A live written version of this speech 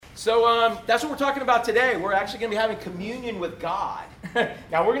So that's what we're talking about today. We're actually going to be having communion with God.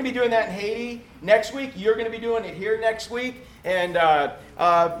 Now, we're going to be doing that in Haiti next week. You're going to be doing it here next week. And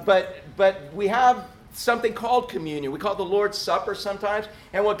but we have something called communion. We call it the Lord's Supper sometimes.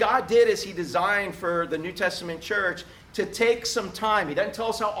 And what God did is he designed for the New Testament church to take some time. He doesn't tell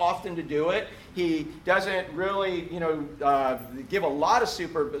us how often to do it. He doesn't really, give a lot of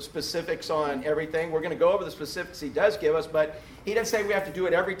super specifics on everything. We're going to go over the specifics he does give us, but he doesn't say we have to do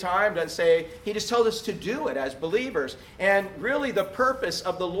it every time. Doesn't say, he just told us to do it as believers. And really the purpose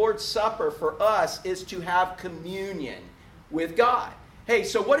of the Lord's Supper for us is to have communion with God. Hey,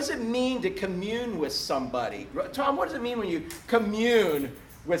 so what does it mean to commune with somebody? Tom, what does it mean when you commune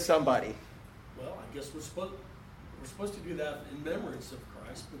with somebody? Well, I guess we're supposed to do that in remembrance of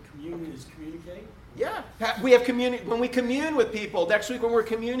Christ, but communion is communicate. Yeah, we have when we commune with people. Next week when we're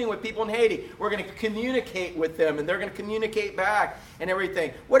communing with people in Haiti, we're going to communicate with them, and they're going to communicate back and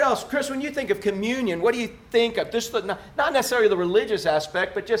everything. What else? Chris, when you think of communion, what do you think of? Just not necessarily the religious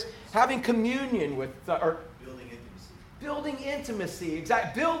aspect, but just having communion with, or building intimacy.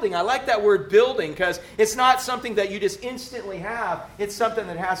 Exactly. Building. I like that word building because it's not something that you just instantly have. It's something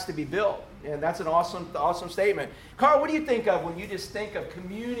that has to be built. And that's an awesome statement. Carl, what do you think of when you just think of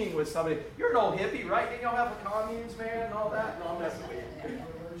communing with somebody? You're an old hippie, right? Didn't y'all have the communes, man, and all that? No, I'm messing with you.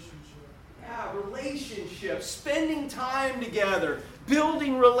 Yeah, relationships. Spending time together.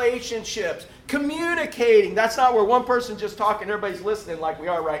 Building relationships. Communicating. That's not where one person's just talking, everybody's listening like we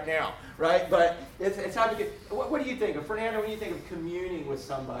are right now, right? But it's how to get... What do you think of? Fernando, when you think of communing with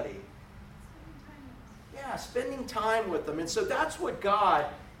somebody? Yeah, spending time with them. And so that's what God...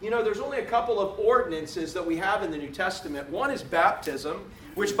 there's only a couple of ordinances that we have in the New Testament. One is baptism,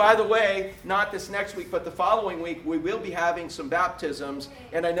 which, by the way, not this next week, but the following week, we will be having some baptisms.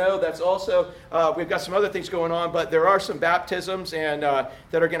 And I know that's also, we've got some other things going on, but there are some baptisms and that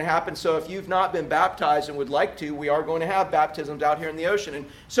are going to happen. So if you've not been baptized and would like to, we are going to have baptisms out here in the ocean. And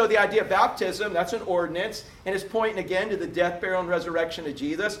so the idea of baptism, that's an ordinance, and it's pointing again to the death, burial, and resurrection of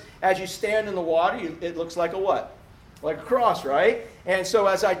Jesus. As you stand in the water, it looks like a what? Like a cross, right? And so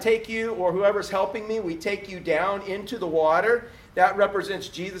as I take you, or whoever's helping me, we take you down into the water. That represents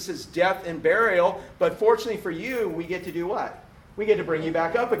Jesus' death and burial. But fortunately for you, we get to do what? We get to bring you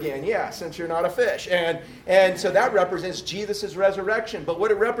back up again, yeah, since you're not a fish. And so that represents Jesus' resurrection. But what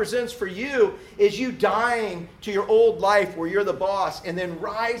it represents for you is you dying to your old life where you're the boss and then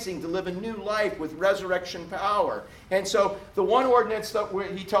rising to live a new life with resurrection power. And so the one ordinance that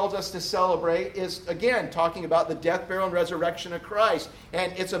he tells us to celebrate is, again, talking about the death, burial, and resurrection of Christ.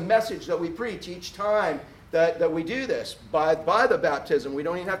 And it's a message that we preach each time that we do this by the baptism. We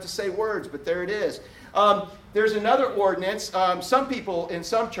don't even have to say words, but there it is. There's another ordinance, some people in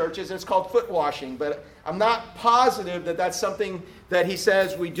some churches, and it's called foot washing, but I'm not positive that that's something that he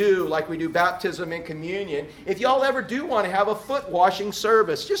says we do, like we do baptism and communion. If y'all ever do want to have a foot washing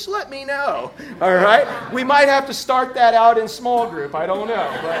service, just let me know, all right? We might have to start that out in small group, I don't know.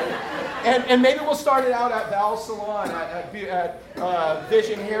 But, and maybe we'll start it out at Val's Salon, at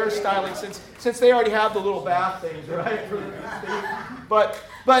Vision Hairstyling, since they already have the little bath things, right? But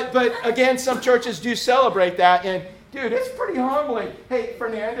again, some churches do celebrate that, and dude, it's pretty humbling. Hey,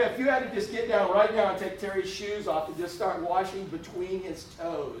 Fernanda, if you had to just get down right now and take Terry's shoes off and just start washing between his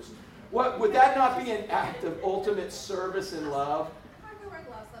toes, would that not be an act of ultimate service and love?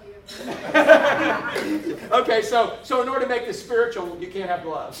 Okay, so in order to make this spiritual, you can't have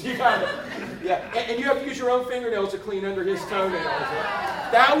gloves. You gotta, yeah, and you have to use your own fingernails to clean under his toenails.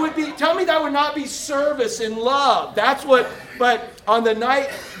 That would be. Tell me that would not be service and love. That's what. But on the night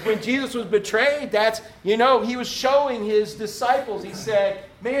when Jesus was betrayed, he was showing his disciples. He said,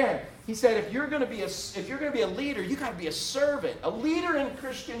 "Man." He said, if you're going to be a leader, you got to be a servant. A leader in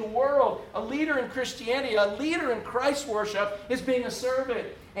Christian world, a leader in Christianity, a leader in Christ worship is being a servant.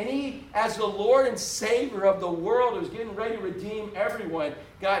 And he, as the Lord and Savior of the world, who's getting ready to redeem everyone,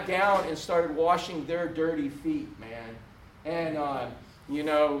 got down and started washing their dirty feet, man. And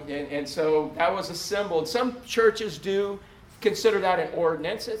and so that was a symbol. And some churches do consider that an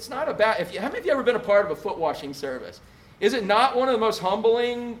ordinance. It's not about. How many of you ever been a part of a foot washing service? Is it not one of the most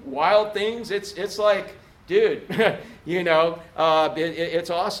humbling, wild things? It's like, dude, it's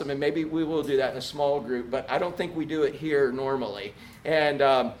awesome. And maybe we will do that in a small group, but I don't think we do it here normally. And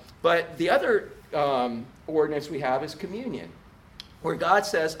but the other ordinance we have is communion, where God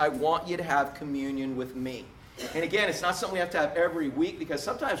says, I want you to have communion with me. And again, it's not something we have to have every week, because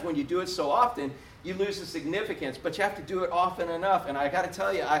sometimes when you do it so often, you lose the significance, but you have to do it often enough. And I got to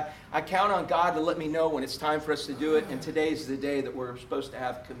tell you, I count on God to let me know when it's time for us to do it. And today's the day that we're supposed to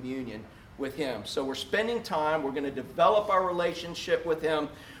have communion with him. So we're spending time. We're going to develop our relationship with him.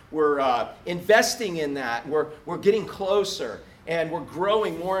 investing in that. We're getting closer, and we're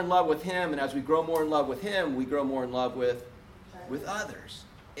growing more in love with Him. And as we grow more in love with Him, we grow more in love with others.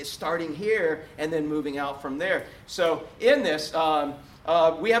 It's starting here and then moving out from there. So in this,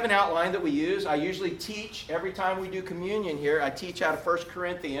 we have an outline that we use. I usually teach every time we do communion here. I teach out of 1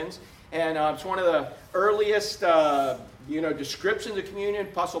 Corinthians, and it's one of the earliest descriptions of communion.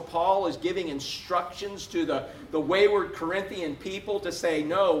 Apostle Paul is giving instructions to the wayward Corinthian people to say,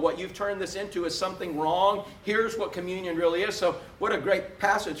 no, what you've turned this into is something wrong. Here's what communion really is. So what a great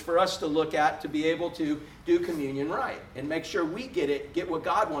passage for us to look at to be able to do communion right and make sure we get what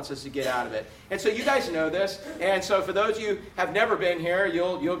God wants us to get out of it. And so you guys know this. And so for those of you who have never been here,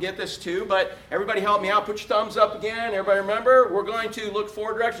 you'll get this too. But everybody help me out. Put your thumbs up again. Everybody remember, we're going to look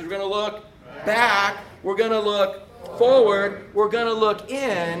four directions. We're going to look back. We're going to look forward, we're going to look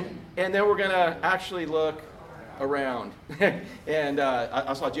in, and then we're going to actually look around. And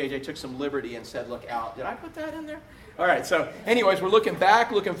I saw JJ took some liberty and said look out. Did I put that in there? All right, so anyways, we're looking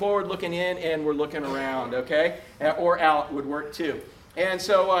back, looking forward, looking in, and we're looking around, okay? Or out would work too. And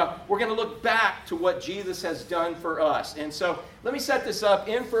so we're going to look back to what Jesus has done for us. And so let me set this up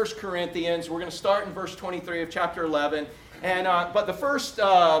in 1 Corinthians. We're going to start in verse 23 of chapter 11. And but the first,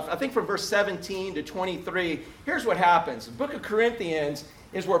 I think from verse 17 to 23, here's what happens. The book of Corinthians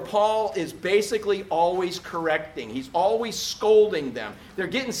is where Paul is basically always correcting. He's always scolding them. They're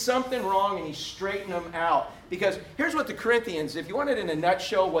getting something wrong, and he's straightening them out. Because here's what the Corinthians, if you wanted in a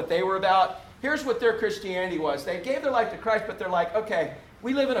nutshell what they were about, here's what their Christianity was. They gave their life to Christ, but they're like, okay,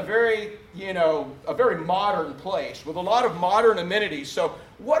 we live in a very modern place with a lot of modern amenities. So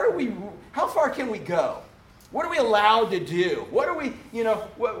how far can we go? What are we allowed to do? What are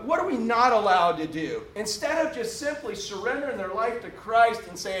we not allowed to do? Instead of just simply surrendering their life to Christ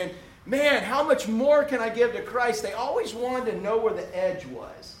and saying, man, how much more can I give to Christ? They always wanted to know where the edge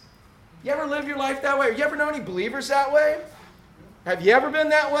was. You ever live your life that way? Or you ever know any believers that way? Have you ever been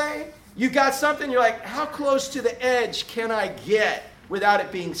that way? You got something, you're like, how close to the edge can I get without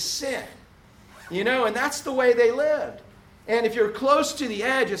it being sin? And that's the way they lived. And if you're close to the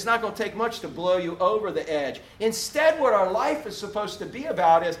edge, it's not going to take much to blow you over the edge. Instead, what our life is supposed to be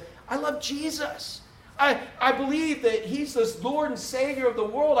about is, I love Jesus. I believe that He's the Lord and Savior of the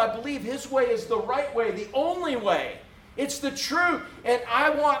world. I believe His way is the right way, the only way. It's the truth. And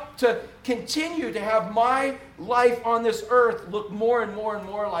I want to continue to have my life on this earth look more and more and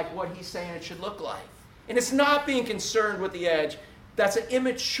more like what He's saying it should look like. And it's not being concerned with the edge. That's an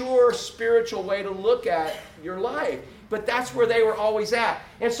immature spiritual way to look at your life. But that's where they were always at.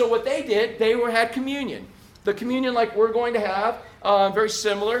 And so what they did, they had communion. The communion like we're going to have, very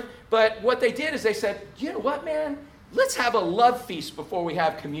similar. But what they did is they said, you know what, man? Let's have a love feast before we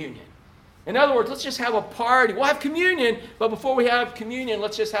have communion. In other words, let's just have a party. We'll have communion, but before we have communion,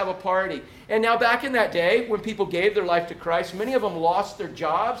 let's just have a party. And now back in that day, when people gave their life to Christ, many of them lost their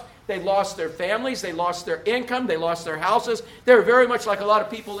jobs. They lost their families. They lost their income. They lost their houses. They're very much like a lot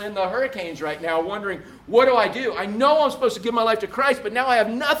of people in the hurricanes right now wondering, what do I do? I know I'm supposed to give my life to Christ, but now I have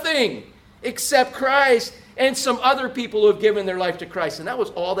nothing except Christ and some other people who have given their life to Christ. And that was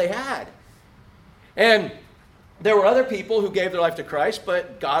all they had. And there were other people who gave their life to Christ,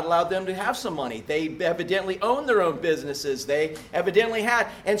 but God allowed them to have some money. They evidently owned their own businesses. They evidently had.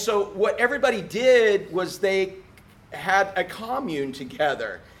 And so what everybody did was they had a commune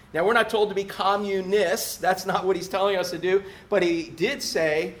together. Now, we're not told to be communists. That's not what he's telling us to do. But he did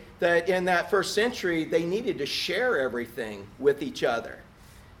say that in that first century, they needed to share everything with each other.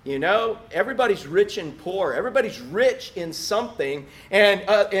 Everybody's rich and poor. Everybody's rich in something, and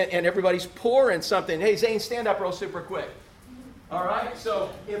everybody's poor in something. Hey, Zane, stand up real super quick. All right? So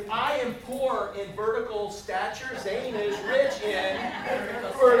if I am poor in vertical stature, Zane is rich in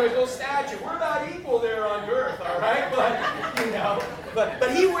vertical stature. We're not equal there on earth, all right?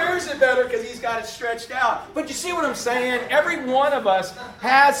 But he wears it better because he's got it stretched out. But you see what I'm saying? Every one of us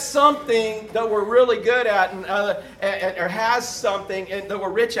has something that we're really good at, or has something that we're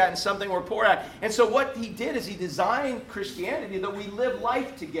rich at and something we're poor at. And so what he did is he designed Christianity that we live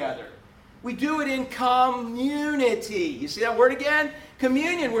life together. We do it in community. You see that word again?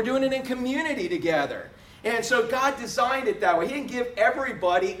 Communion. We're doing it in community together. And so God designed it that way. He didn't give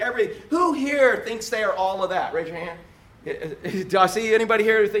everybody Who here thinks they are all of that? Raise your hand. Do I see anybody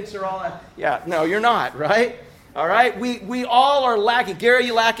here who thinks they're all that? Yeah. No, you're not, right? All right? We all are lacking. Gary,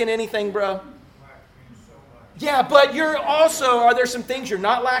 you lacking anything, bro? Yeah, but are there some things you're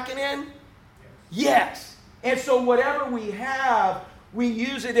not lacking in? Yes. And so whatever we have, we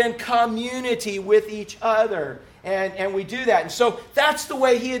use it in community with each other. And we do that. And so that's the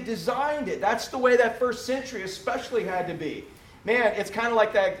way he had designed it. That's the way that first century especially had to be. man, it's kind of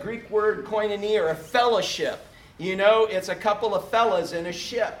like that Greek word koinonia, or a fellowship. You know, it's a couple of fellas in a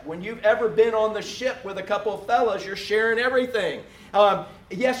ship. When you've ever been on the ship with a couple of fellas, you're sharing everything.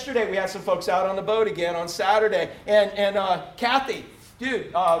 Yesterday, we had some folks out on the boat again on Saturday. And Kathy,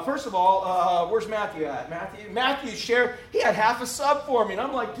 dude, first of all, where's Matthew at? Matthew shared, he had half a sub for me. And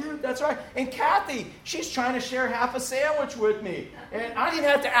I'm like, dude, that's right. And Kathy, she's trying to share half a sandwich with me. And I didn't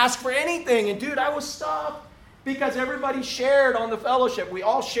have to ask for anything. And dude, I was stuffed. Because everybody shared on the fellowship. We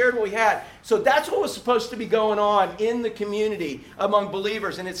all shared what we had. So that's what was supposed to be going on in the community among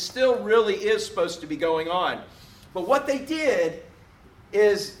believers. And it still really is supposed to be going on. But what they did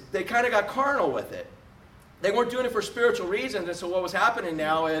is they kind of got carnal with it. They weren't doing it for spiritual reasons. And so what was happening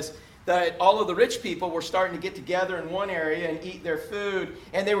now is that all of the rich people were starting to get together in one area and eat their food.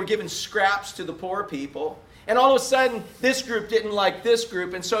 And they were giving scraps to the poor people. And all of a sudden, this group didn't like this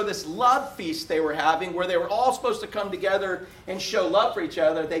group. And so this love feast they were having, where they were all supposed to come together and show love for each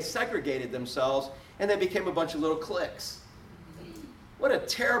other, they segregated themselves, and they became a bunch of little cliques. What a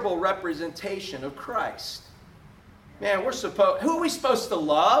terrible representation of Christ. Man, who are we supposed to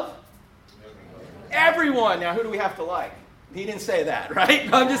love? Everyone. Now, who do we have to like? He didn't say that,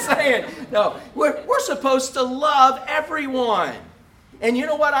 right? I'm just saying. No, we're supposed to love everyone. And you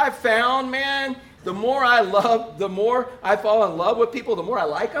know what I've found, man? The more I fall in love with people, the more I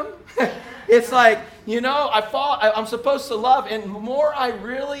like them. It's like, you know, I'm supposed to love, and the more I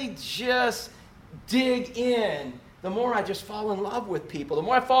really just dig in, the more I just fall in love with people. The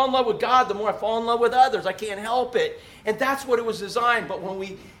more I fall in love with God, the more I fall in love with others. I can't help it. And that's what it was designed. But when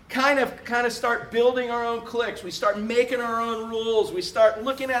we kind of start building our own cliques, we start making our own rules, we start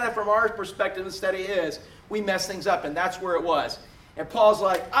looking at it from our perspective instead of his, we mess things up. And that's where it was. And Paul's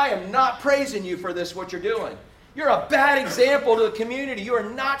like, I am not praising you for this, what you're doing. You're a bad example to the community. You are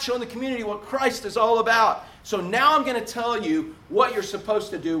not showing the community what Christ is all about. So now I'm going to tell you what you're supposed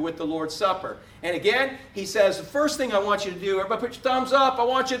to do with the Lord's Supper. And again, he says, the first thing I want you to do, everybody put your thumbs up, I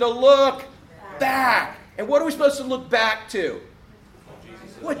want you to look back. And what are we supposed to look back to?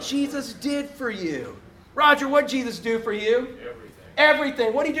 What Jesus did for you. Roger, what did Jesus do for you?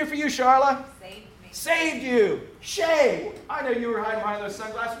 Everything. What did he do for you, Charla? Saved you. Shay, I know you were hiding behind those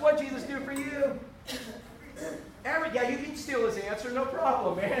sunglasses. What did Jesus do for you? Yeah, you can steal his answer, no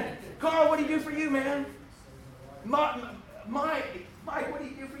problem, man. Carl, what did he do for you, man? Mike, what did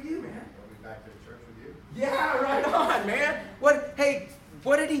he do for you, man? I'll be back to the church with you. Yeah, right on, man. What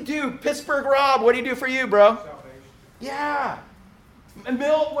did he do? Pittsburgh Rob, what did he do for you, bro? Salvation. Yeah. And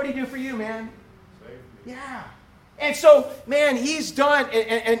Milt, what did he do for you, man? Saved me. Yeah. And so, man, he's done,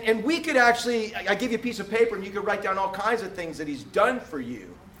 and we could actually, I give you a piece of paper and you could write down all kinds of things that he's done for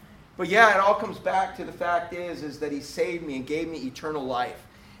you. But yeah, it all comes back to the fact is that he saved me and gave me eternal life.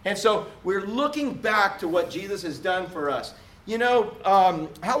 And so we're looking back to what Jesus has done for us. You know,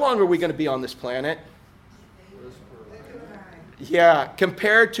 how long are we going to be on this planet? Yeah,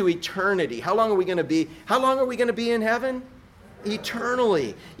 compared to eternity. How long are we going to be in heaven?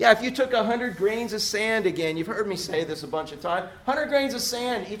 Eternally. Yeah, if you took 100 grains of sand again, you've heard me say this a bunch of times, 100 grains of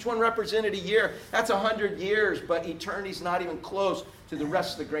sand, each one represented a year. That's 100 years, but eternity's not even close to the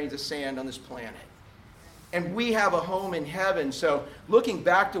rest of the grains of sand on this planet. And we have a home in heaven. So looking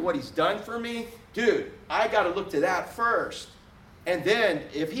back to what he's done for me, dude, I got to look to that first. And then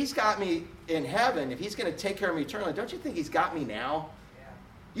if he's got me in heaven, if he's going to take care of me eternally, don't you think he's got me now?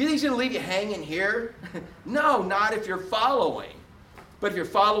 You think he's going to leave you hanging here? No, not if you're following. But if you're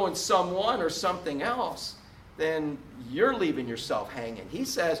following someone or something else, then you're leaving yourself hanging. He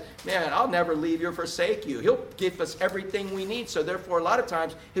says, man, I'll never leave you or forsake you. He'll give us everything we need. So therefore, a lot of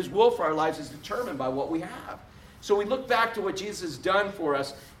times, his will for our lives is determined by what we have. So we look back to what Jesus has done for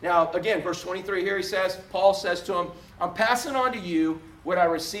us. Now, again, verse 23 here, Paul says to him, I'm passing on to you what I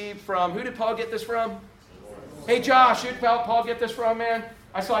received from, who did Paul get this from? Hey, Josh, who did Paul get this from, man?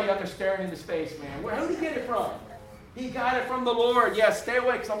 I saw you out there staring into space, man. Who did he get it from? He got it from the Lord. Yes, stay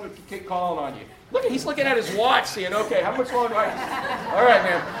awake because I'm going to keep calling on you. Look, he's looking at his watch saying, okay, how much longer do I have? All right,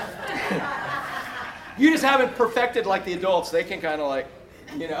 man. You just haven't perfected like the adults. They can kind of like,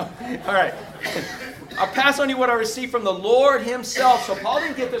 you know. All right. I'll pass on you what I received from the Lord himself. So Paul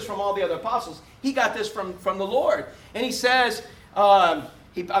didn't get this from all the other apostles. He got this from the Lord. And he says, I'm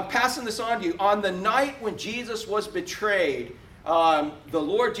passing this on to you. On the night when Jesus was betrayed, the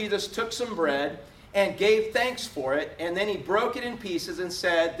Lord Jesus took some bread and gave thanks for it, and then he broke it in pieces and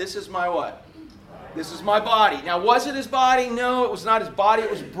said, this is my what? This is my body. Now, was it his body? No, it was not his body. It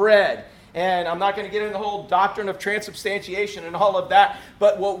was bread. And I'm not going to get into the whole doctrine of transubstantiation and all of that,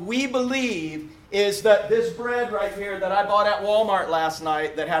 but what we believe is that this bread right here that I bought at Walmart last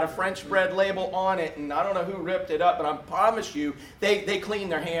night that had a French bread label on it, and I don't know who ripped it up, but I promise you, they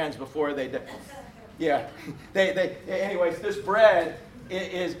cleaned their hands before they did. Yeah. Anyways, this bread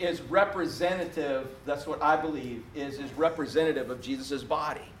is representative, that's what I believe, is representative of Jesus'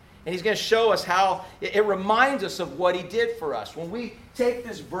 body. And he's going to show us how, it reminds us of what he did for us. When we take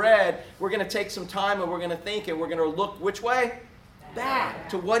this bread, we're going to take some time and we're going to think and we're going to look which way? Back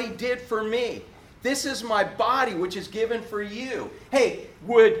to what he did for me. This is my body, which is given for you. Hey,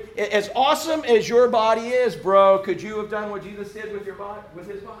 as awesome as your body is, bro, could you have done what Jesus did with your body, with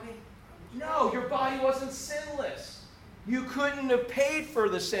his body? No, your body wasn't sinless. You couldn't have paid for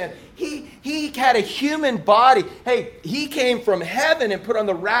the sin. He had a human body. Hey, he came from heaven and put on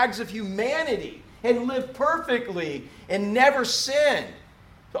the rags of humanity and lived perfectly and never sinned.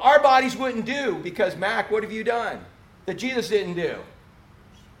 So our bodies wouldn't do because, Mac, what have you done that Jesus didn't do?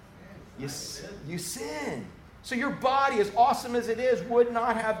 You sin. So your body, as awesome as it is, would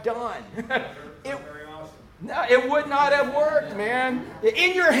not have done. No, it would not have worked, man.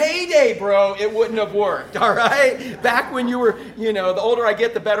 In your heyday, bro, it wouldn't have worked, all right? Back when you were, the older I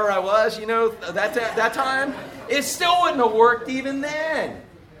get, the better I was, that time. It still wouldn't have worked even then.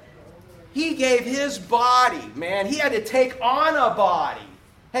 He gave his body, man. He had to take on a body.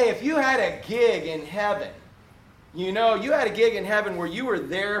 Hey, if you had a gig in heaven, you had a gig in heaven where you were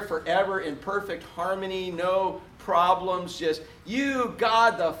there forever in perfect harmony, no problems, just you,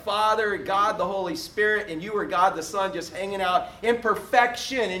 God the Father, God the Holy Spirit, and you were God the Son just hanging out in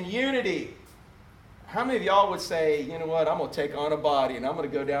perfection and unity. How many of y'all would say, you know what, I'm going to take on a body and I'm going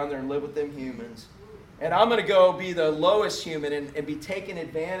to go down there and live with them humans. And I'm going to go be the lowest human and be taken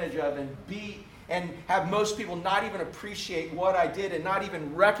advantage of and have most people not even appreciate what I did and not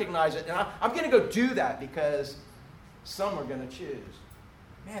even recognize it. And I'm going to go do that because some are going to choose.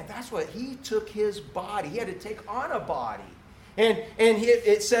 Man, that's what he took his body. He had to take on a body. And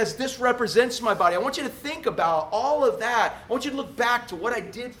it says, this represents my body. I want you to think about all of that. I want you to look back to what I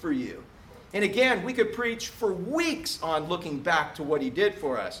did for you. And again, we could preach for weeks on looking back to what he did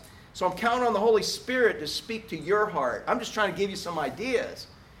for us. So I'm counting on the Holy Spirit to speak to your heart. I'm just trying to give you some ideas.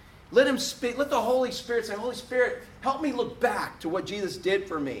 Let him speak. Let the Holy Spirit say, Holy Spirit, help me look back to what Jesus did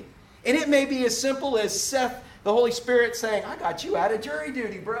for me. And it may be as simple as Seth, the Holy Spirit, saying, I got you out of jury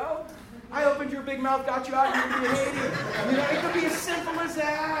duty, bro. I opened your big mouth, got you out, and you're Haiti. It could be as simple as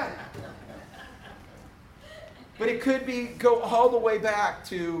that. But it could go all the way back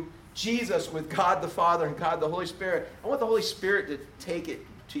to Jesus with God the Father and God the Holy Spirit. I want the Holy Spirit to take it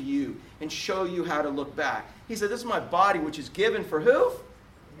to you and show you how to look back. He said, this is my body, which is given for who?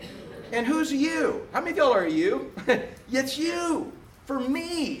 And who's you? How many of y'all are you? It's you. For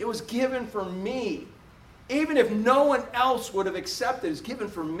me. It was given for me. Even if no one else would have accepted, it's given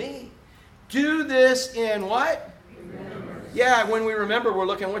for me. Do this in what? Remember. Yeah, when we remember, we're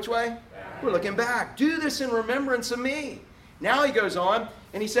looking which way? Back. We're looking back. Do this in remembrance of me. Now he goes on,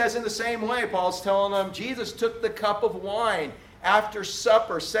 and he says in the same way, Paul's telling them, Jesus took the cup of wine after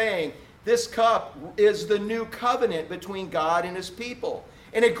supper, saying, this cup is the new covenant between God and his people.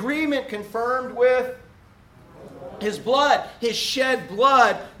 An agreement confirmed with his blood. His shed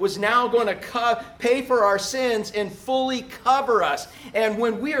blood was now going to pay for our sins and fully cover us. And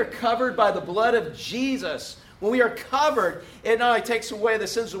when we are covered by the blood of Jesus, when we are covered, it not only takes away the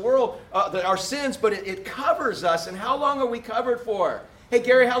sins of the world, our sins, but it covers us. And how long are we covered for? Hey,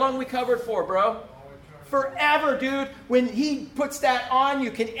 Gary, how long are we covered for, bro? Forever, dude. When he puts that on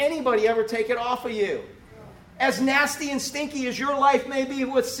you, can anybody ever take it off of you? As nasty and stinky as your life may be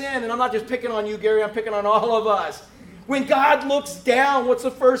with sin, and I'm not just picking on you, Gary, I'm picking on all of us. When God looks down, what's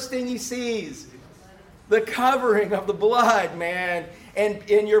the first thing he sees? The covering of the blood, man. And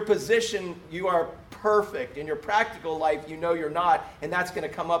in your position, you are perfect. In your practical life, you know you're not, and that's going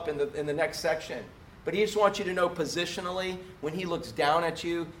to come up in the next section. But he just wants you to know positionally, when he looks down at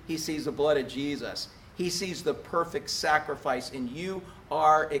you, he sees the blood of Jesus. He sees the perfect sacrifice, and you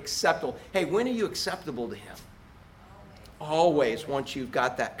are acceptable. Hey, when are you acceptable to him? Always, once you've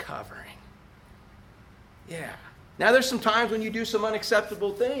got that covering. Yeah. Now, there's some times when you do some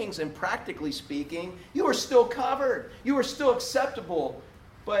unacceptable things, and practically speaking, you are still covered. You are still acceptable,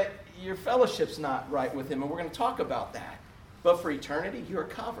 but your fellowship's not right with him, and we're going to talk about that. But for eternity, you are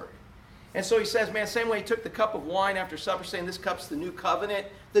covered. And so he says, man, same way he took the cup of wine after supper, saying this cup's the new covenant.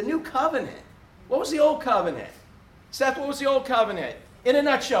 The new covenant. What was the old covenant? Seth, what was the old covenant? In a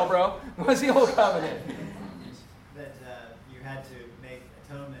nutshell, bro, what was the old covenant? That you had to make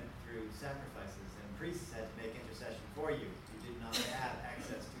atonement through sacrifices, and priests had to make intercession for you. You did not have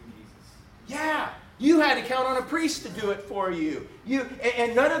access to Jesus. Yeah. You had to count on a priest to do it for you.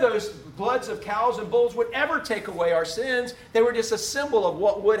 And none of those bloods of cows and bulls would ever take away our sins. They were just a symbol of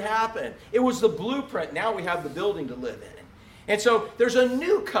what would happen. It was the blueprint. Now we have the building to live in. And so there's a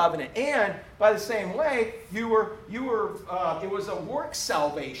new covenant. And by the same way, it was a work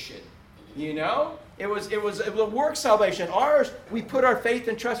salvation. You know? It was a work salvation. Ours, we put our faith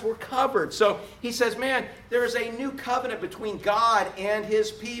and trust, we're covered. So he says, man, there is a new covenant between God and his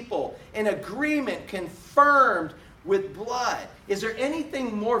people. An agreement confirmed with blood. Is there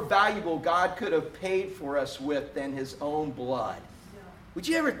anything more valuable God could have paid for us with than his own blood? No. Would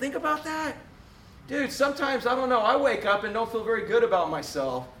you ever think about that? Dude, sometimes, I don't know, I wake up and don't feel very good about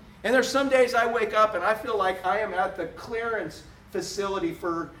myself. And there's some days I wake up and I feel like I am at the clearance facility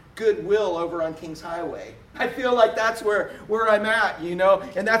for Goodwill over on Kings Highway. I feel like that's where I'm at, you know,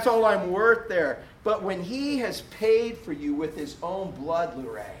 and that's all I'm worth there. But when he has paid for you with his own blood,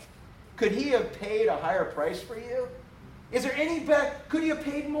 Luray, could he have paid a higher price for you? Is there any bet? Could he have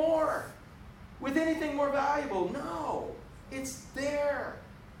paid more? With anything more valuable? No. It's there.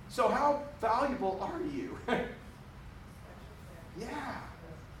 So how valuable are you? Yeah.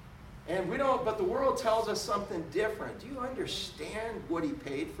 And we don't, but the world tells us something different. Do you understand what he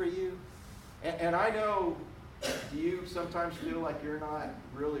paid for you? And I know, do you sometimes feel like you're not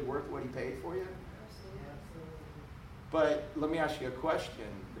really worth what he paid for you? But let me ask you a question.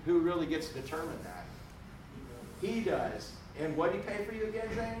 Who really gets to determine that? He does. And what did he pay for you again,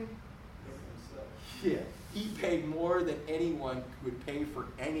 Zane? Yeah. He paid more than anyone would pay for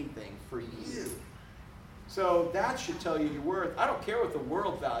anything for you. So that should tell you your worth. I don't care what the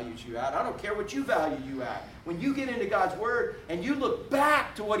world values you at. I don't care what you value you at. When you get into God's Word and you look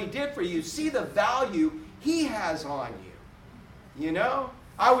back to what he did for you, see the value he has on you. You know?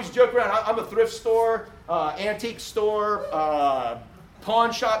 I always joke around. I'm a thrift store, antique store,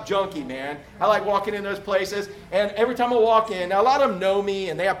 pawn shop junkie, man. I like walking in those places. And every time I walk in, now a lot of them know me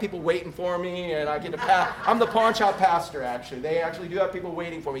and they have people waiting for me and I get to pass. I'm the pawn shop pastor, actually. They actually do have people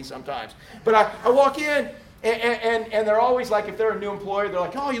waiting for me sometimes. But I walk in and they're always like, if they're a new employee, they're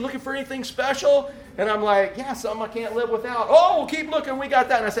like, oh, you looking for anything special? And I'm like, yeah, something I can't live without. Oh, well, keep looking. We got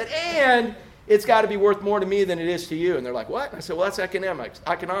that. And I said, and it's got to be worth more to me than it is to you. And they're like, what? And I said, well, that's economics.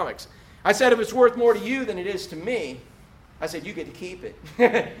 I said, if it's worth more to you than it is to me, I said, you get to keep it.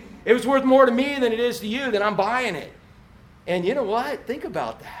 If it's worth more to me than it is to you, then I'm buying it. And you know what? Think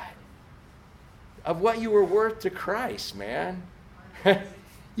about that. Of what you were worth to Christ, man.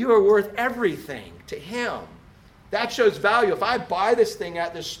 You are worth everything to him. That shows value. If I buy this thing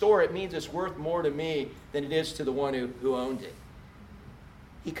at this store, it means it's worth more to me than it is to the one who owned it.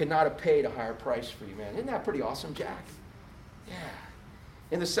 He could not have paid a higher price for you, man. Isn't that pretty awesome, Jack? Yeah.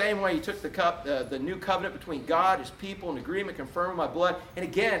 In the same way, he took the new covenant between God, his people, an agreement confirming my blood. And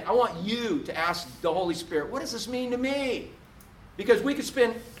again, I want you to ask the Holy Spirit, what does this mean to me? Because we could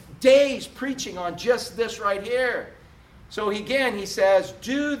spend days preaching on just this right here. So again, he says,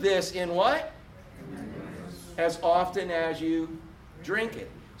 do this in what? As often as you drink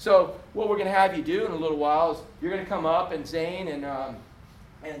it. So what we're going to have you do in a little while is you're going to come up, and Zane and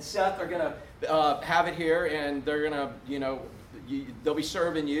Seth are going to have it here, and they're going to, they'll be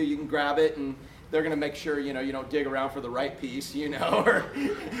serving you. You can grab it, and they're going to make sure, you don't dig around for the right piece, or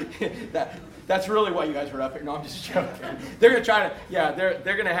that's really why you guys were up here. No, I'm just joking. They're going to try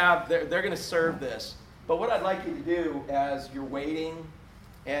to, they're going to serve this. But what I'd like you to do as you're waiting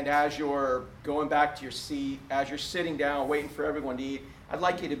and as you're going back to your seat, as you're sitting down waiting for everyone to eat, I'd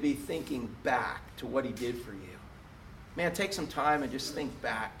like you to be thinking back to what he did for you. Man, take some time and just think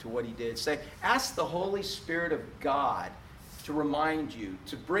back to what he did. Ask the Holy Spirit of God to remind you,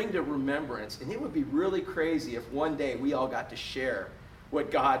 to bring to remembrance. And it would be really crazy if one day we all got to share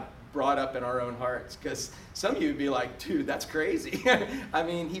what God brought up in our own hearts. Because some of you would be like, dude, that's crazy. I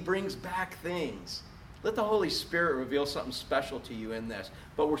mean, he brings back things. Let the Holy Spirit reveal something special to you in this.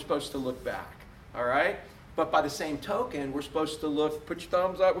 But we're supposed to look back, all right? But by the same token, we're supposed to look, put your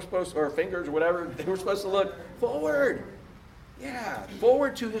thumbs up, or fingers or whatever. We're supposed to look forward. Yeah,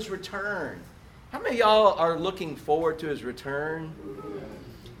 forward to his return. How many of y'all are looking forward to his return?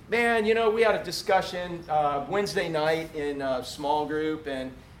 Man, we had a discussion Wednesday night in a small group,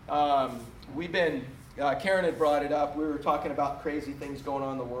 and Karen had brought it up. We were talking about crazy things going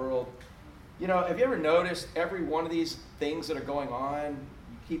on in the world. Have you ever noticed every one of these things that are going on,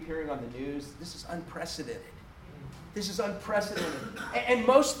 you keep hearing on the news, this is unprecedented. This is unprecedented. And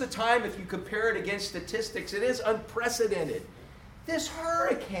most of the time, if you compare it against statistics, it is unprecedented. This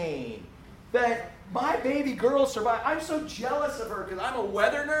hurricane that my baby girl survived. I'm so jealous of her because I'm a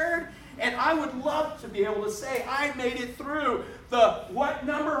weather nerd. And I would love to be able to say I made it through the what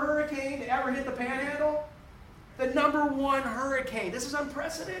number hurricane that ever hit the Panhandle? The number 1 hurricane. This is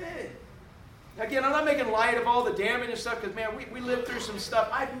unprecedented. Again, I'm not making light of all the damage and stuff because, man, we lived through some stuff.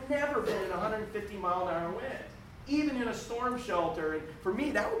 I've never been in 150 mile an hour wind, even in a storm shelter. And for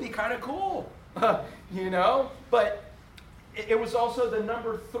me, that would be kind of cool, you know? But it was also the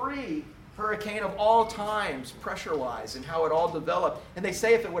number 3 hurricane of all times, pressure-wise, and how it all developed. And they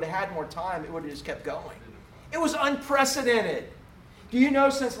say if it would have had more time, it would have just kept going. It was unprecedented. Do you know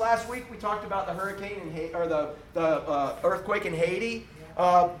since last week we talked about the hurricane in Haiti, or the earthquake in Haiti?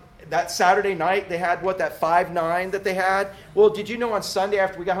 That Saturday night they had that 5.9 that they had? Well, did you know on Sunday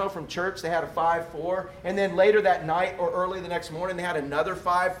after we got home from church they had a 5.4, and then later that night or early the next morning they had another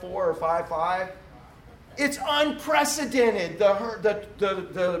 5.4 or 5.5? It's unprecedented.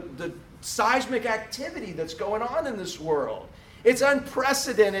 The seismic activity that's going on in this world. It's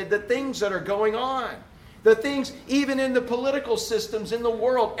unprecedented, the things that are going on. The things, even in the political systems in the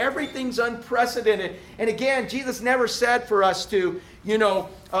world, everything's unprecedented. And again, Jesus never said for us to,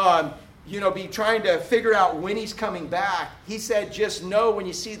 be trying to figure out when he's coming back. He said, just know when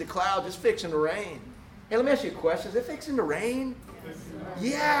you see the clouds, it's fixing to rain. Hey, let me ask you a question. Is it fixing to rain?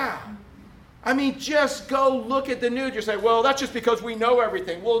 Yeah. I mean, just go look at the news. You say, well, that's just because we know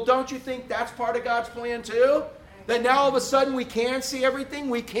everything. Well, don't you think that's part of God's plan too? That now all of a sudden we can see everything,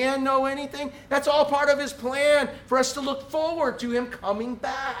 we can know anything. That's all part of his plan for us to look forward to him coming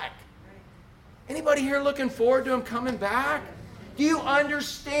back. Anybody here looking forward to him coming back? Do you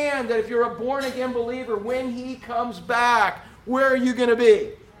understand that if you're a born-again believer, when he comes back, where are you going to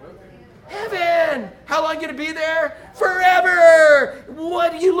be? Heaven. How long are you going to be there? Forever.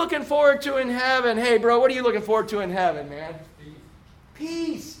 What are you looking forward to in heaven? Hey, bro, what are you looking forward to in heaven, man?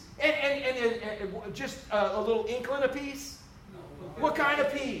 Peace. And just a little inkling of peace? What kind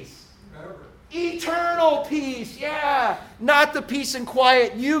of peace? Eternal peace, yeah. Not the peace and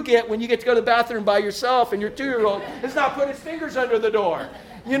quiet you get when you get to go to the bathroom by yourself and your 2-year-old has not put his fingers under the door.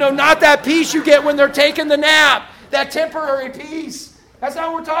 Not that peace you get when they're taking the nap. That temporary peace. That's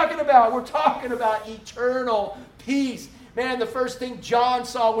not what we're talking about. We're talking about eternal peace. Man, the first thing John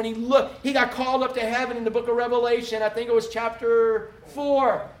saw when he got called up to heaven in the book of Revelation. I think it was chapter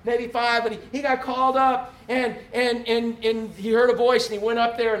 4, maybe 5, but he got called up and he heard a voice and he went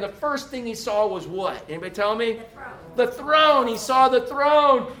up there and the first thing he saw was what? Anybody tell me? The throne. He saw the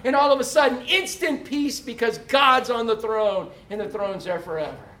throne and all of a sudden instant peace because God's on the throne and the throne's there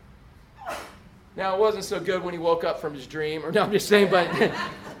forever. Now, it wasn't so good when he woke up from his dream. No, I'm just saying, but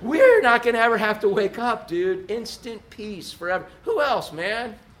we're not going to ever have to wake up, dude. Instant peace forever. Who else,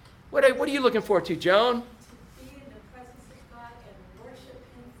 man? What are you looking forward to, Joan? To be in the presence of God and worship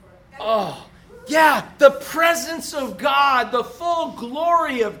him forever. Oh, yeah, the presence of God, the full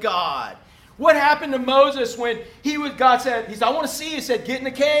glory of God. What happened to Moses when God said, I want to see you. He said, get in the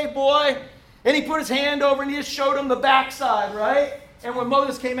cave, boy. And he put his hand over and he just showed him the backside, right? And when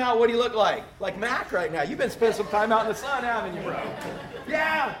Moses came out, what did he look like? Like Mac right now. You've been spending some time out in the sun, haven't you, bro?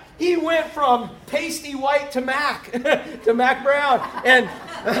 Yeah. He went from pasty white to Mac, to Mac Brown.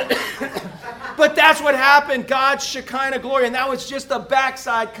 But that's what happened. God's Shekinah glory. And that was just the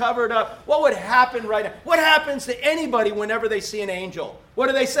backside covered up. What would happen right now? What happens to anybody whenever they see an angel? What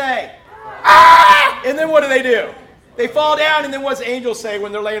do they say? Ah! And then what do? They fall down, and then what's the angel say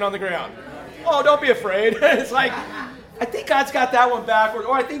when they're laying on the ground? Oh, don't be afraid. It's like, I think God's got that one backward,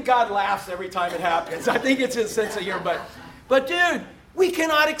 or I think God laughs every time it happens. I think it's his sense of humor. But dude, we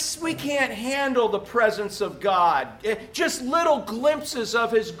can't handle the presence of God. Just little glimpses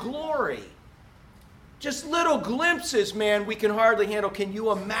of his glory. Just little glimpses, man, we can hardly handle. Can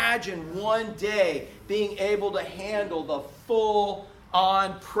you imagine one day being able to handle the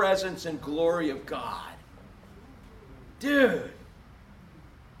full-on presence and glory of God? Dude,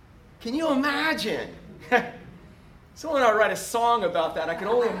 can you imagine? Someone ought to write a song about that. I can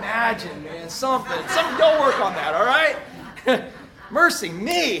only imagine, man. Something. Don't work on that, all right? Mercy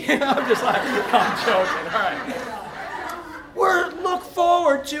me. I'm just like, I'm joking. All right. Look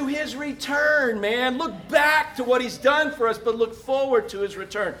forward to his return, man. Look back to what he's done for us, but look forward to his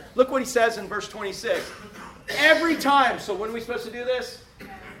return. Look what he says in verse 26. Every time. So when are we supposed to do this?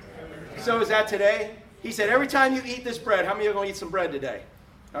 So is that today? He said, every time you eat this bread, how many of you are going to eat some bread today?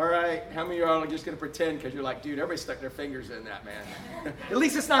 All right. How many of you are just going to pretend because you're like, dude, everybody stuck their fingers in that, man. At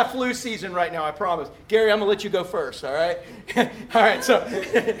least it's not flu season right now, I promise. Gary, I'm going to let you go first, all right? All right, so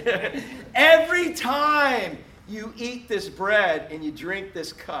every time you eat this bread and you drink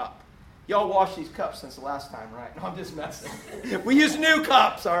this cup, y'all washed these cups since the last time, right? No, I'm just messing. We use new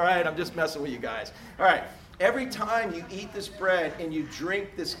cups, all right? I'm just messing with you guys. All right. Every time you eat this bread and you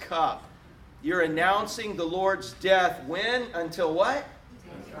drink this cup, you're announcing the Lord's death. When? Until what?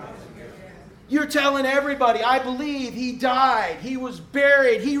 You're telling everybody, I believe He died, He was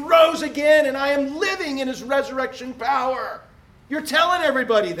buried, He rose again, and I am living in His resurrection power. You're telling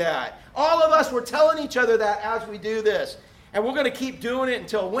everybody that. All of us, we're telling each other that as we do this. And we're going to keep doing it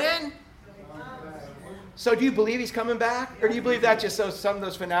until when? So do you believe He's coming back? Or do you believe that's just some of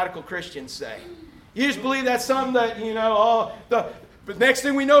those fanatical Christians say? You just believe that's something that, but next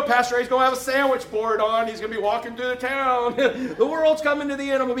thing we know, Pastor Ray's going to have a sandwich board on. He's going to be walking through the town. The world's coming to the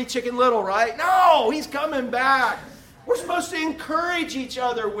end. I'm going to be Chicken Little, right? No, He's coming back. We're supposed to encourage each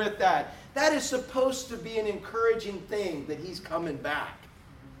other with that. That is supposed to be an encouraging thing, that He's coming back.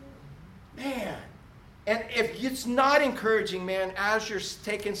 Man. And if it's not encouraging, man, as you're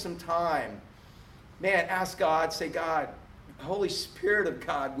taking some time, man, ask God, say, God, Holy Spirit of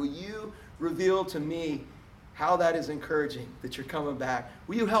God, will you reveal to me how that is encouraging, that you're coming back?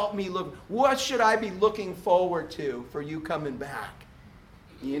 Will you help me look? What should I be looking forward to for you coming back?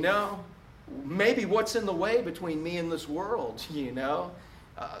 Maybe what's in the way between me and this world,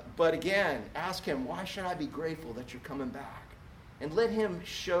 But again, ask Him, why should I be grateful that you're coming back? And let Him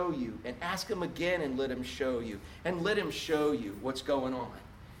show you. And ask Him again and let Him show you. And let Him show you what's going on.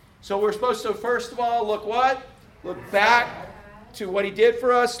 So we're supposed to, first of all, look what? Look back to what He did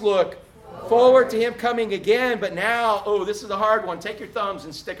for us. Look forward to Him coming again. But now, this is a hard one. Take your thumbs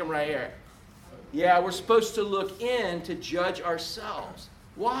and stick them right here. Yeah, we're supposed to look in to judge ourselves.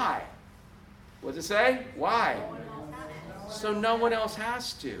 Why? What does it say? Why? So no one else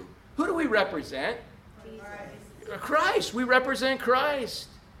has to. Who do we represent? Christ. We represent Christ.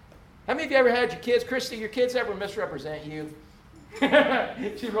 How many of you ever had your kids, Christy, your kids ever misrepresent you?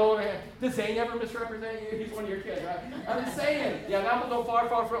 She's rolling her hand. Does Zane ever misrepresent you? He's one of your kids, right? I'm just saying. Yeah, that will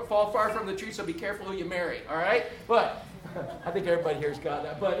go fall far from the tree, so be careful who you marry, all right? But I think everybody here's got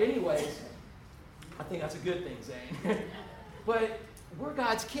that. But anyways, I think that's a good thing, Zane. But we're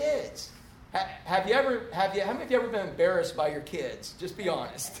God's kids. How many of you ever been embarrassed by your kids? Just be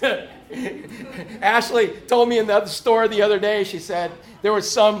honest. Ashley told me in the store the other day, she said there was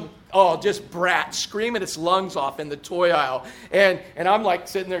some just brat screaming its lungs off in the toy aisle. And I'm like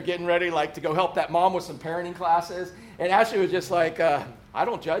sitting there getting ready to go help that mom with some parenting classes. And Ashley was just like, I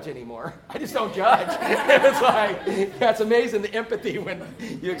don't judge anymore. I just don't judge. It's like, that's amazing, the empathy when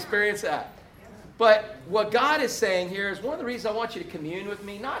you experience that. But what God is saying here is one of the reasons I want you to commune with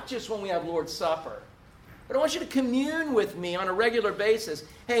me, not just when we have Lord's Supper, but I want you to commune with me on a regular basis.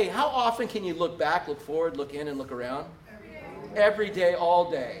 Hey, how often can you look back, look forward, look in, and look around? Every day, all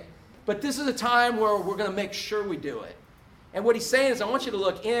day. But this is a time where we're going to make sure we do it. And what He's saying is I want you to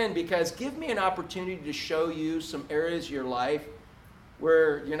look in, because give me an opportunity to show you some areas of your life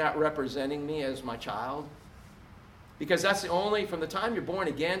where you're not representing me as my child. Because that's from the time you're born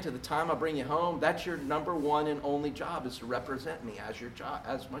again to the time I bring you home, that's your number one and only job, is to represent me as your child,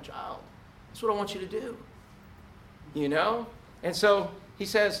 as my child. That's what I want you to do. And so He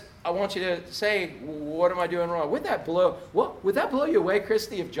says, I want you to say, what am I doing wrong? Would that blow you away,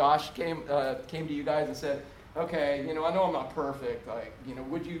 Christy, if Josh came to you guys and said, okay, I know I'm not perfect.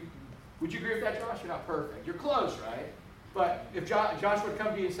 Would you agree with that, Josh? You're not perfect. You're close, right? But if Josh would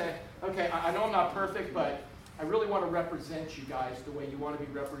come to you and say, okay, I know I'm not perfect, but I really want to represent you guys the way you want to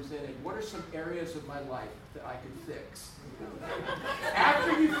be represented. What are some areas of my life that I could fix?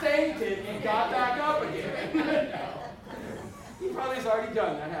 After you fainted and got back up again. He probably has already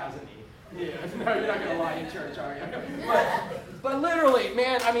done that, hasn't he? Yeah. No, you're not going to lie in church, are you? But literally,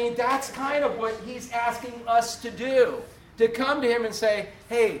 man, that's kind of what He's asking us to do. To come to Him and say,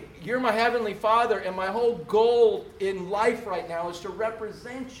 hey, you're my Heavenly Father, and my whole goal in life right now is to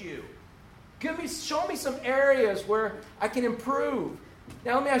represent you. Show me some areas where I can improve.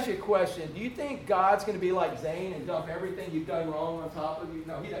 Now, let me ask you a question. Do you think God's going to be like Zane and dump everything you've done wrong on top of you?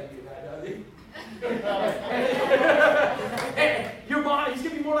 No, He doesn't do that, does He? Your mom, He's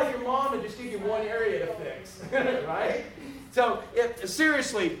going to be more like your mom and just give you one area to fix, right? So,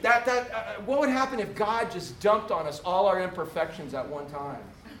 seriously, what would happen if God just dumped on us all our imperfections at one time?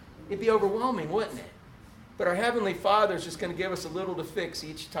 It'd be overwhelming, wouldn't it? But our Heavenly Father is just going to give us a little to fix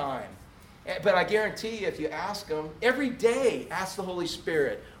each time. But I guarantee you, if you ask Him, every day, ask the Holy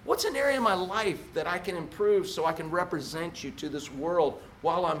Spirit, what's an area in my life that I can improve so I can represent you to this world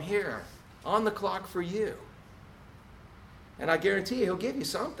while I'm here, on the clock for you? And I guarantee you, He'll give you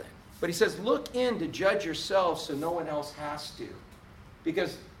something. But He says, look in to judge yourself so no one else has to.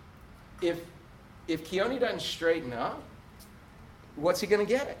 Because if Keone doesn't straighten up, what's he going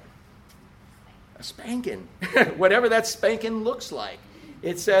to get? A spanking. Whatever that spanking looks like.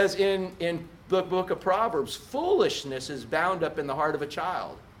 It says in the book of Proverbs, foolishness is bound up in the heart of a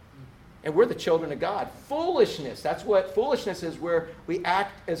child. And we're the children of God. Foolishness, that's what foolishness is, where we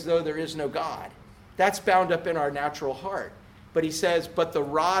act as though there is no God. That's bound up in our natural heart. But he says, but the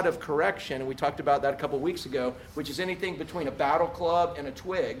rod of correction, and we talked about that a couple of weeks ago, which is anything between a battle club and a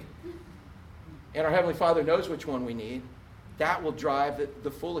twig, and our Heavenly Father knows which one we need, that will drive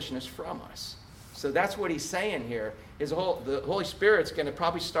the foolishness from us. So that's what he's saying here, is the Holy Spirit's going to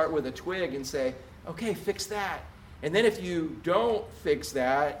probably start with a twig and say, okay, fix that. And then if you don't fix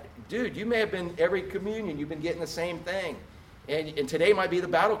that, dude, you may have been, every communion, you've been getting the same thing. And today might be the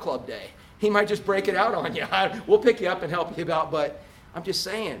battle club day. He might just break it out on you. We'll pick you up and help you out. But I'm just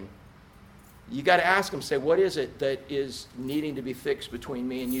saying, you got to ask him, say, what is it that is needing to be fixed between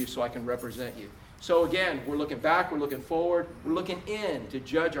me and you so I can represent you? So again, we're looking back, we're looking forward, we're looking in to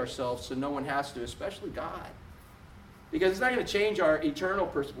judge ourselves so no one has to, especially God. Because it's not going to change our eternal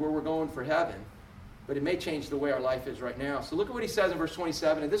where we're going for heaven. But it may change the way our life is right now. So look at what he says in verse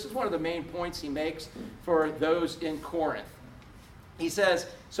 27. And this is one of the main points he makes for those in Corinth. He says,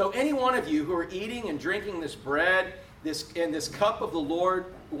 so any one of you who are eating and drinking this bread, this cup of the Lord,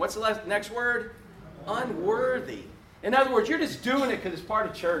 what's the next word? Unworthy. In other words, you're just doing it because it's part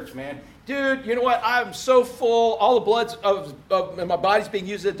of church, man. Dude, you know what? I'm so full. All the blood of my body's being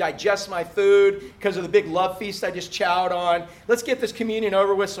used to digest my food because of the big love feast I just chowed on. Let's get this communion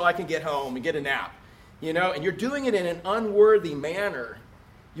over with so I can get home and get a nap. You know, and you're doing it in an unworthy manner.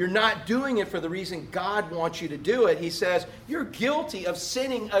 You're not doing it for the reason God wants you to do it. He says, you're guilty of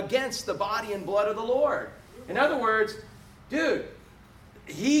sinning against the body and blood of the Lord. In other words, dude,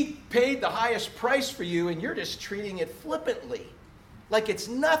 he paid the highest price for you and you're just treating it flippantly, like it's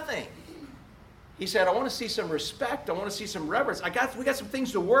nothing. He said, I want to see some respect. I want to see some reverence. We got some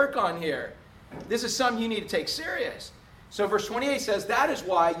things to work on here. This is something you need to take serious. So verse 28 says, that is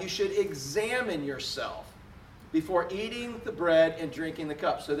why you should examine yourself before eating the bread and drinking the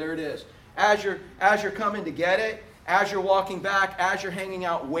cup. So there it is. As you're coming to get it, as you're walking back, as you're hanging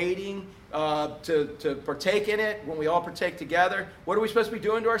out waiting to partake in it, when we all partake together, what are we supposed to be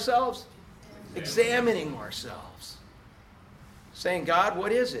doing to ourselves? Examining ourselves. Saying, God,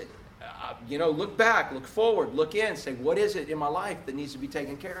 what is it? Look back, look forward, look in, say, what is it in my life that needs to be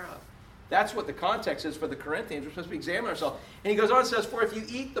taken care of? That's what the context is for the Corinthians. We're supposed to be examining ourselves. And he goes on and says, for if you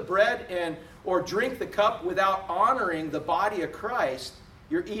eat the bread or drink the cup without honoring the body of Christ,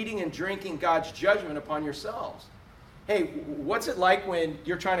 you're eating and drinking God's judgment upon yourselves. Hey, what's it like when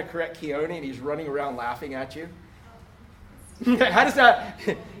you're trying to correct Keone and he's running around laughing at you? How does that...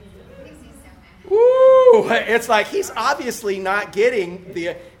 Woo! It's like he's obviously not getting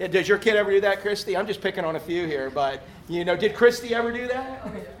the... Does your kid ever do that, Christy? I'm just picking on a few here, but, did Christy ever do that?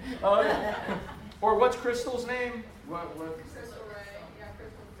 Or what's Crystal's name? Crystal Ray. Yeah,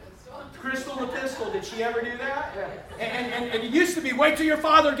 Crystal Pistol. Crystal the Pistol. Did she ever do that? Yeah. And it used to be, wait till your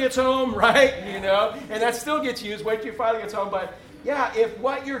father gets home, right? And that still gets used, wait till your father gets home. But, yeah, if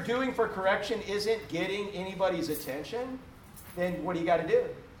what you're doing for correction isn't getting anybody's attention, then what do you got to do?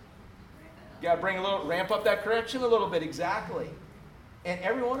 You got to ramp up that correction a little bit, exactly. And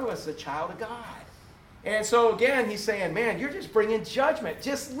every one of us is a child of God. And so again, he's saying, man, you're just bringing judgment.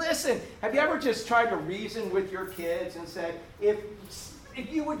 Just listen. Have you ever just tried to reason with your kids and said, if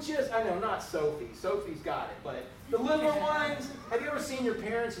you would just, I know, not Sophie. Sophie's got it. But the littler ones, have you ever seen your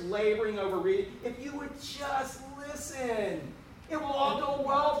parents laboring over reading? If you would just listen, it will all go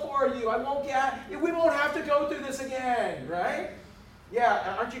well for you. We won't have to go through this again, right?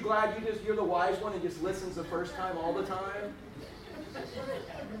 Yeah, aren't you glad you're the wise one and just listens the first time all the time?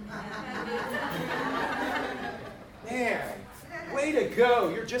 Man, way to go.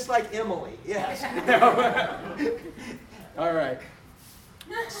 You're just like Emily. Yes. All right.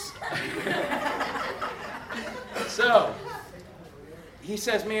 So, he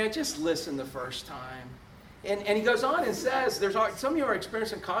says, man, just listen the first time. And he goes on and says, some of you are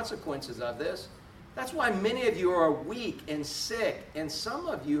experiencing consequences of this. That's why many of you are weak and sick, and some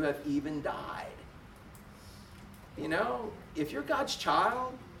of you have even died. If you're God's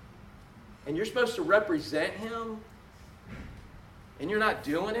child, and you're supposed to represent Him, and you're not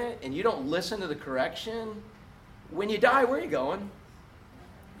doing it, and you don't listen to the correction, when you die, where are you going?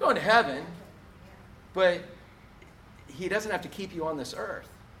 You're going to heaven, but He doesn't have to keep you on this earth.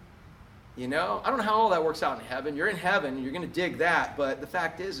 I don't know how all that works out in heaven. You're in heaven, and you're going to dig that, but the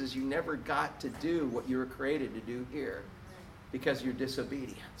fact is you never got to do what you were created to do here because of your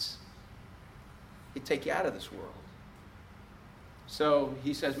disobedience. It'd take you out of this world. So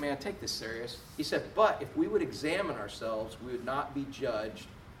he says, man, take this serious. He said, but if we would examine ourselves, we would not be judged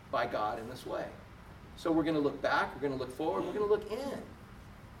by God in this way. So we're going to look back, we're going to look forward, we're going to look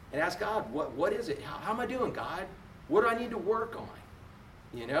in. and ask God, what is it? How am I doing, God? What do I need to work on?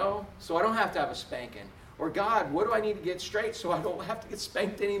 You know, so I don't have to have a spanking. Or God, what do I need to get straight so I don't have to get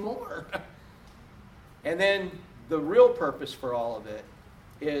spanked anymore? And then the real purpose for all of it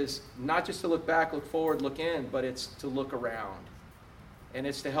is not just to look back, look forward, look in, but it's to look around. And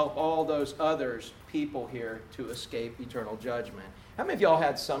it's to help all those others, people here, to escape eternal judgment. How many of y'all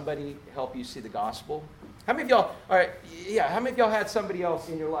had somebody help you see the gospel? How many of y'all, all right, yeah, how many of y'all had somebody else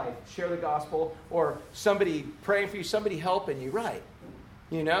in your life share the gospel, or somebody praying for you, somebody helping you, right?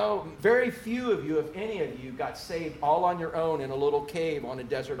 You know, very few of you, if any of you, got saved all on your own in a little cave on a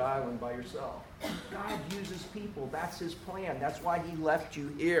desert island by yourself. God uses people. That's his plan. That's why he left you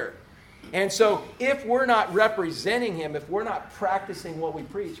here. And so if we're not representing him, if we're not practicing what we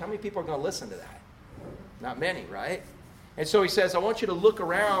preach, how many people are going to listen to that? Not many, right? And so he says, I want you to look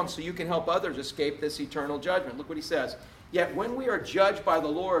around so you can help others escape this eternal judgment. Look what he says. Yet when we are judged by the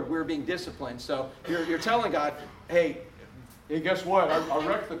Lord, we're being disciplined. So you're telling God, hey, guess what? I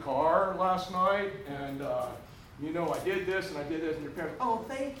wrecked the car last night, and I did this and I did this. And your parents, oh,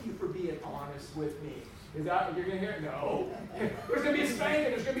 thank you for being honest with me. Is that what you're going to hear? No. There's going to be a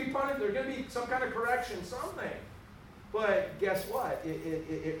spanking. There's going to be punishment. There's going to be some kind of correction, something. But guess what?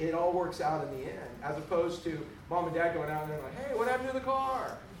 It all works out in the end, as opposed to mom and dad going out there and like, hey, what happened to the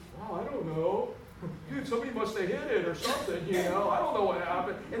car? Oh, I don't know. Dude, somebody must have hit it or something, I don't know what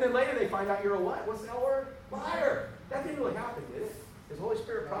happened. And then later they find out you're a what? What's that word? Liar. That didn't really happen, did it? Is the Holy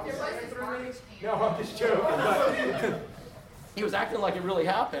Spirit prophesying through me? No, I'm just joking. But he was acting like it really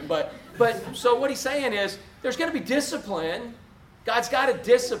happened. But so what he's saying is there's going to be discipline. God's got to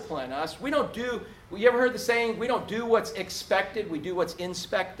discipline us. You ever heard the saying, we don't do what's expected, we do what's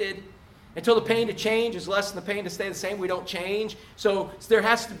inspected? Until the pain to change is less than the pain to stay the same, we don't change. So there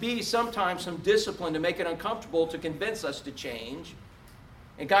has to be sometimes some discipline to make it uncomfortable to convince us to change.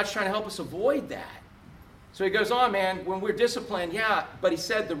 And God's trying to help us avoid that. So he goes on, man, when we're disciplined, yeah, but he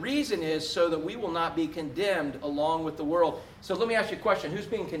said the reason is so that we will not be condemned along with the world. So let me ask you a question. Who's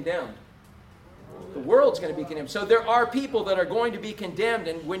being condemned? The world's going to be condemned. So there are people that are going to be condemned,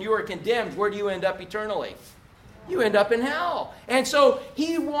 and when you are condemned, where do you end up eternally? You end up in hell. And so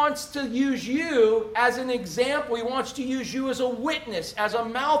he wants to use you as an example. He wants to use you as a witness, as a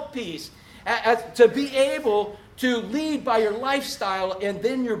mouthpiece, to be able to lead by your lifestyle and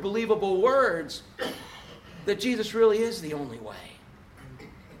then your believable words that Jesus really is the only way.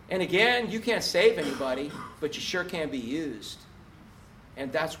 And again, you can't save anybody, but you sure can be used.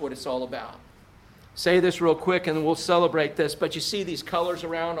 And that's what it's all about. Say this real quick and we'll celebrate this. But you see these colors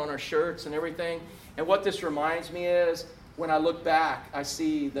around on our shirts and everything. And what this reminds me is, when I look back, I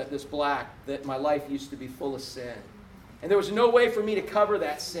see that this black, that my life used to be full of sin. And there was no way for me to cover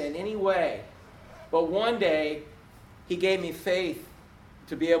that sin any way. But one day, he gave me faith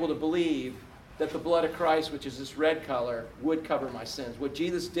to be able to believe that the blood of Christ, which is this red color, would cover my sins. What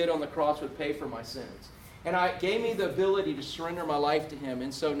Jesus did on the cross would pay for my sins. And it gave me the ability to surrender my life to him.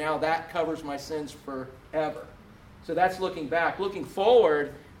 And so now that covers my sins forever. So that's looking back. Looking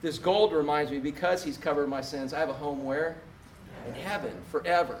forward, this gold reminds me, because he's covered my sins, I have a home where? In heaven,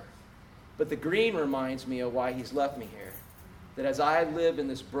 forever. But the green reminds me of why he's left me here. That as I live in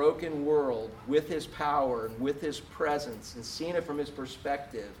this broken world with his power and with his presence and seeing it from his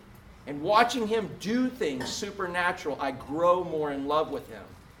perspective and watching him do things supernatural, I grow more in love with him.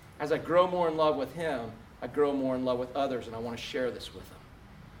 As I grow more in love with him, I grow more in love with others, and I want to share this with them.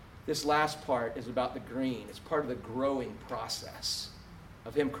 This last part is about the green. It's part of the growing process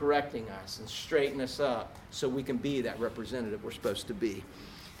of him correcting us and straightening us up so we can be that representative we're supposed to be.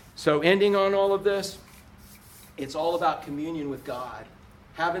 So ending on all of this, it's all about communion with God.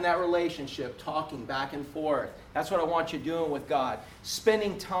 Having that relationship, talking back and forth. That's what I want you doing with God.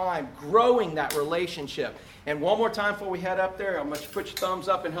 Spending time, growing that relationship. And one more time before we head up there, I'm going to put your thumbs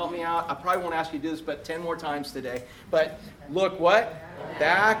up and help me out. I probably won't ask you to do this, but 10 more times today. But look what?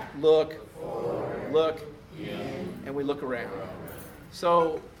 Back, look, look, and we look around.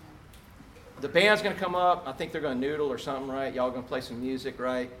 So the band's going to come up. I think they're going to noodle or something, right? Y'all going to play some music,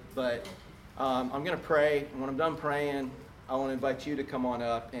 right? But I'm going to pray. And when I'm done praying, I want to invite you to come on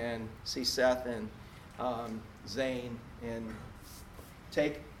up and see Seth and Zane and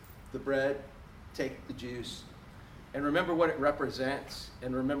take the bread, take the juice, and remember what it represents,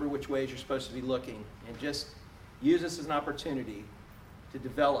 and remember which ways you're supposed to be looking, and just use this as an opportunity to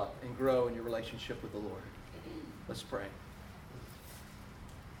develop and grow in your relationship with the Lord. Let's pray.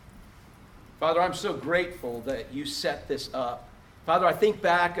 Father, I'm so grateful that you set this up. Father, I think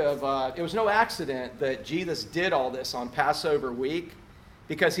back of, it was no accident that Jesus did all this on Passover week,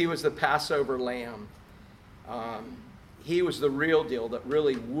 because he was the Passover lamb. he was the real deal that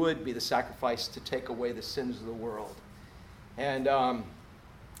really would be the sacrifice to take away the sins of the world. And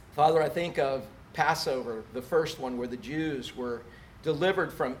Father, I think of Passover, the first one, where the Jews were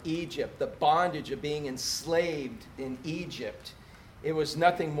delivered from Egypt, the bondage of being enslaved in Egypt. It was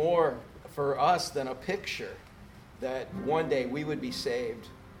nothing more for us than a picture that one day we would be saved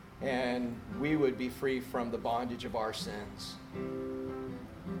and we would be free from the bondage of our sins.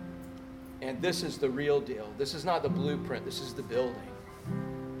 And this is the real deal. This is not the blueprint. This is the building.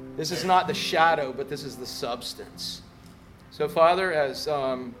 This is not the shadow, but this is the substance. So, Father, as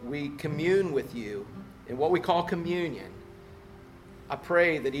we commune with you in what we call communion, I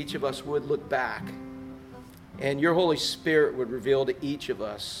pray that each of us would look back and your Holy Spirit would reveal to each of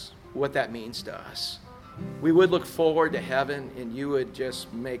us what that means to us. We would look forward to heaven, and you would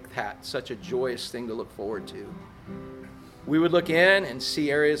just make that such a joyous thing to look forward to. We would look in and see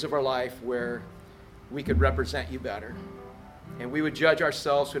areas of our life where we could represent you better. And we would judge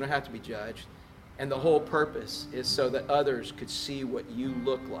ourselves so we don't have to be judged. And the whole purpose is so that others could see what you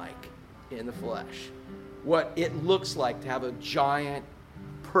look like in the flesh. What it looks like to have a giant,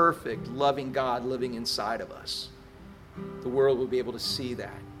 perfect, loving God living inside of us. The world will be able to see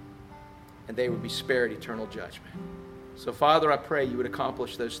that. And they would be spared eternal judgment. So, Father, I pray you would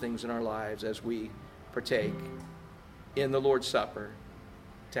accomplish those things in our lives as we partake in the Lord's Supper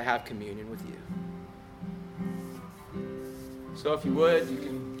to have communion with you. So if you would, you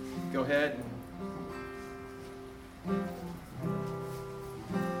can go ahead and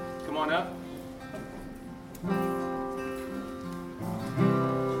come on up.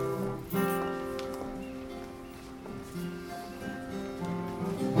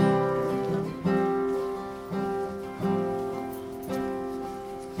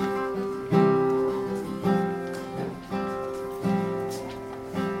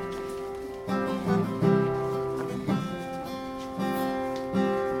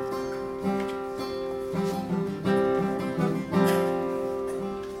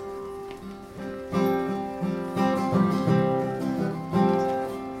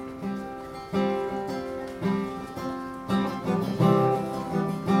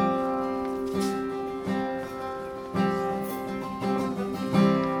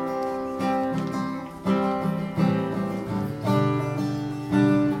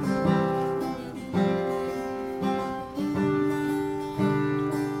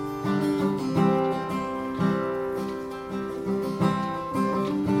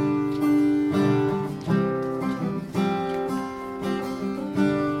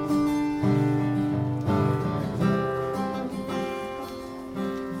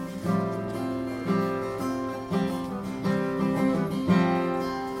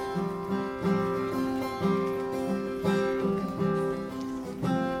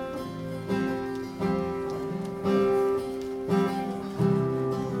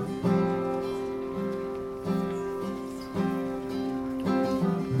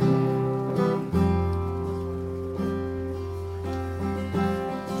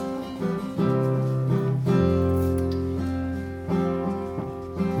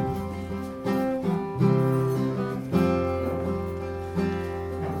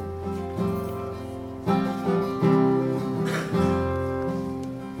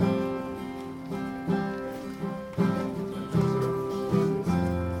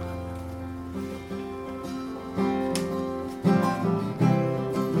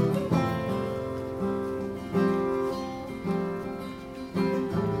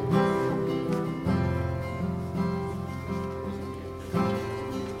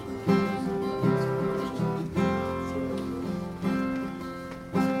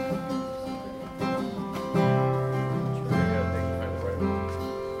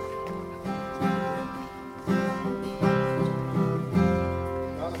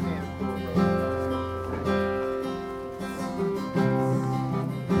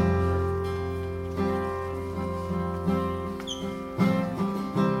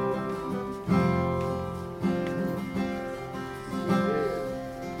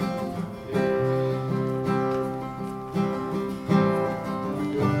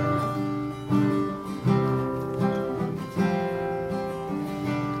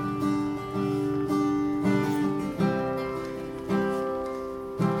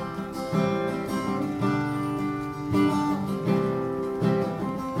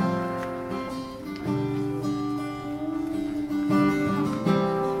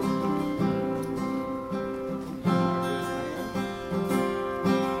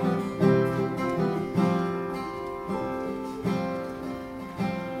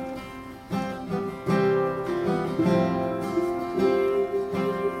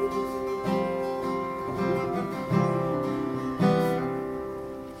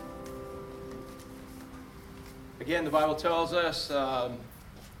 again, the Bible tells us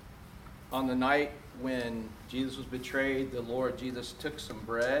on the night when Jesus was betrayed, the Lord Jesus took some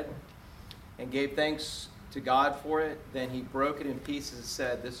bread and gave thanks to God for it. Then he broke it in pieces and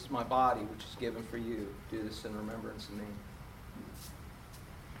said, "This is my body, which is given for you. Do this in remembrance of me."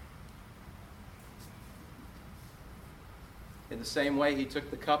 In the same way, he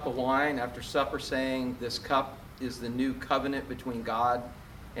took the cup of wine after supper, saying, "This cup is the new covenant between God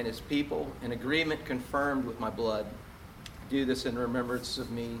and his people, an agreement confirmed with my blood. Do this in remembrance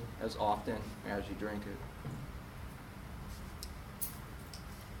of me as often as you drink it."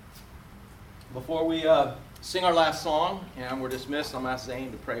 Before we sing our last song and we're dismissed, I'm going to ask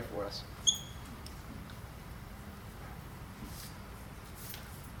Zane to pray for us.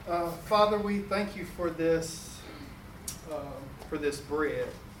 Father, we thank you for this bread.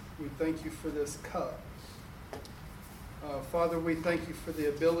 We thank you for this cup. Father, we thank you for the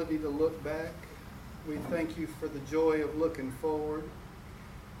ability to look back. We thank you for the joy of looking forward.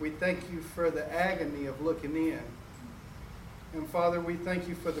 We thank you for the agony of looking in. And Father, we thank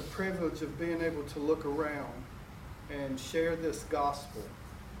you for the privilege of being able to look around and share this gospel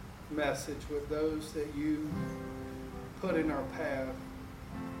message with those that you put in our path.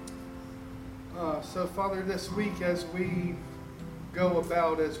 So Father, this week as we go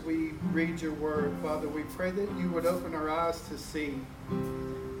about, as we read your word, Father, we pray that you would open our eyes to see.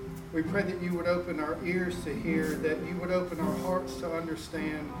 We pray that you would open our ears to hear, that you would open our hearts to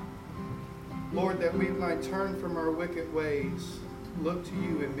understand. Lord, that we might turn from our wicked ways, look to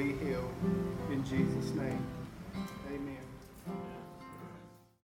you and be healed. In Jesus' name, amen.